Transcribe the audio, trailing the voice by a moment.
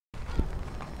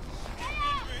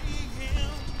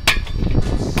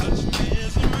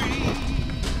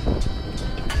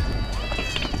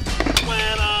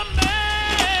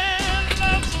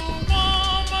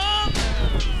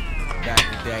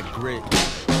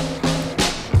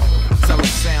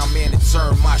man to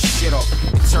turn my shit up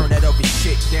and turn that other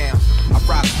shit down. I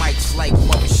rock mics like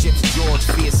motherships, George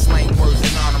Fear, slang words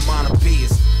and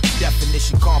onomatopoeias.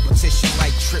 Definition competition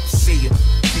like Trip Seer.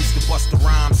 Used to bust the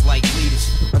rhymes like leaders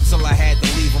until I had to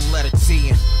leave them letter T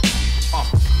in.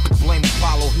 Blame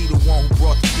Apollo, he the one who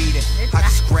brought the beat in. I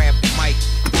just grabbed the mic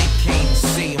and came to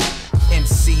see him.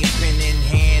 MC and pen in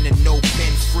hand and no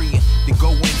pen free. To go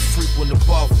in frequent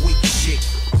above weak shit.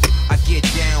 I get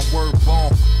down, word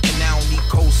bomb, and I don't need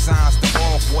cosigns to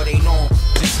off what ain't on.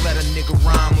 Just let a nigga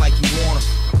rhyme like you wanna.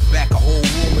 Back a whole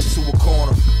room into a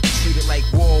corner. Treat it like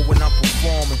war when I'm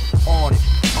performing. On it,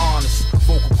 honest,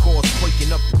 vocal cords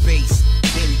quaking up the bass.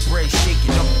 Daily bread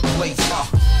shaking up the place.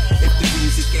 If the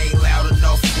music ain't loud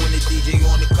enough, when the DJ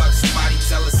on the cut, somebody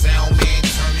tell a sound man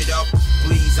turn it up.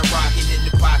 Please, I'm rocking in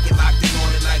the pocket, locked in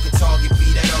on it like a target.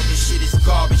 Beat that other shit is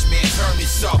garbage, man. Turn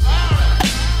this up.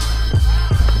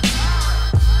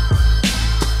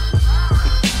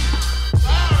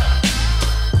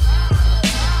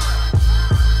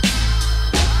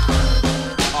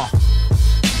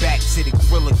 To the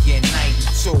grill again,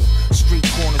 92. Street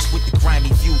corners with the grimy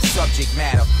view, subject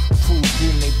matter. Cruise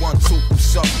boom, they want to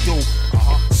subdue.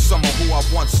 Some of who I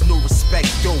once knew respect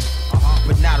do,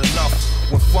 but not enough.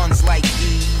 When funds like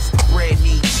these, bread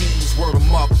need cheese, word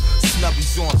 'em up.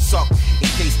 Snubbies on tuck, in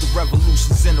case the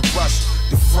revolution's in a rush.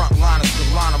 The front liners to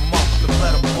line 'em up and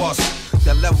let 'em bust.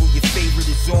 That level your favorite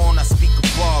is on, I speak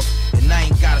above. And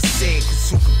I ain't gotta say it,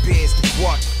 cause who compares to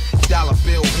what? Dollar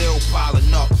bill hill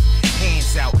piling up.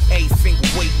 Hands out, a finger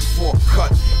waiting for a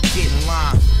cut. Get in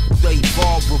line. The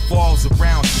evolve revolves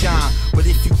around shine. But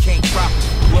if you can't properly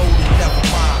blow, then never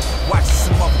mind. Watch it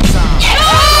some other time.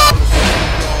 Regardless of who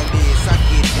y'all is, I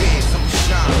get big, I'm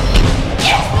shine.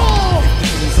 If the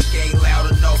music ain't loud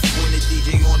enough, when the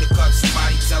DJ on the cut,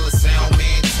 somebody tell a sound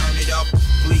man turn it up.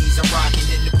 Please, I'm rocking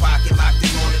in the pocket, locked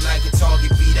in on it like a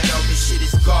target. Beat that other shit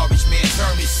is garbage, man.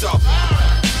 Turn this up.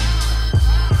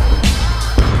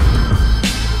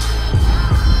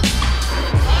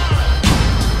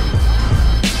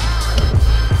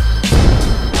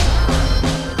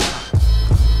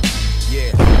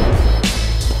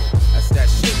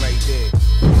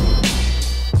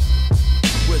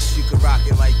 You could rock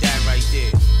it like that right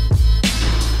there.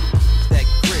 That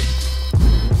grit.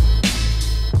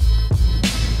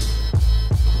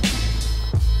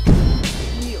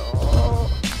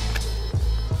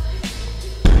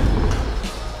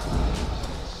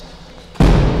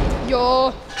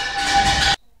 Yo.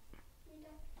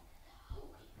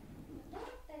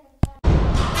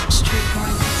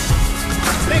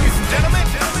 Ladies and gentlemen.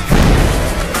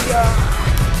 Yeah.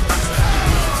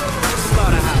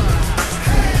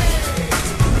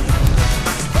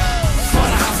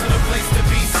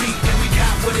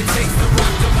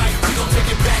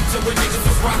 When niggas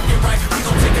was rockin' right, we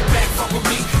gon' take it back, fuck with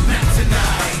me, not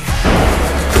tonight.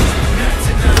 Not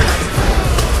tonight.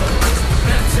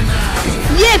 Not tonight.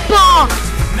 Yepa!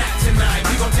 Not tonight,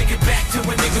 we gon' take it back to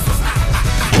when niggas was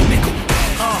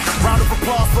round of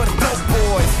applause for the dope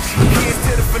boys. Here's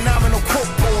to the phenomenal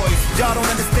coke boys. Y'all don't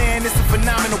understand, it's a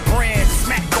phenomenal brand.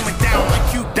 Smack going down like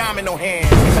cute domino hands.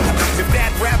 If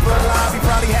that rapper alive, he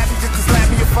probably happy just to slap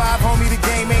me a 5. Homie, the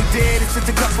game ain't dead, it's just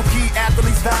a couple key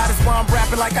athletes died. That's why I'm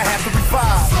rapping like I have to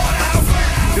revive.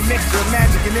 The mixture of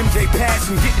magic and MJ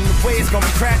passion. Getting the way it's gonna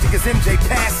be tragic as MJ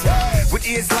passing. With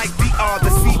ears like BR,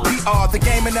 the CPR. The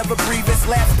game will never breathe its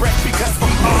last breath because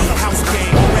we are the house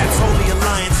game. Rap's holy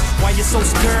alliance. Why you so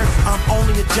scared? I'm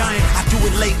only a giant. I do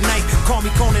it late night. Call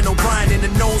me Conan O'Brien. And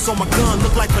the nose on my gun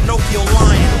look like Pinocchio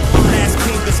lion. Last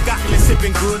king of Scotland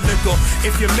sipping good liquor.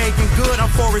 If you're making good, I'm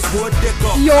Forrest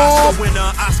Whitaker.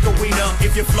 Oscar winner.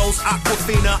 If your flow's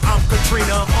Aquafina, I'm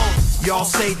Katrina. Y'all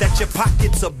say that your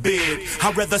pockets are big.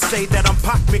 I'd rather say that I'm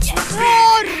pop mixed with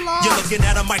big. You're looking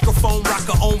at a microphone,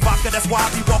 rocker on vodka. That's why I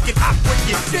be walking awkward,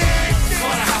 you dig? For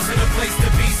the house and a place to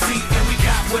be seen, and we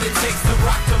got what it takes to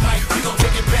rock the mic. We gon'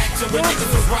 take it back to when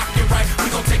niggas was rocking.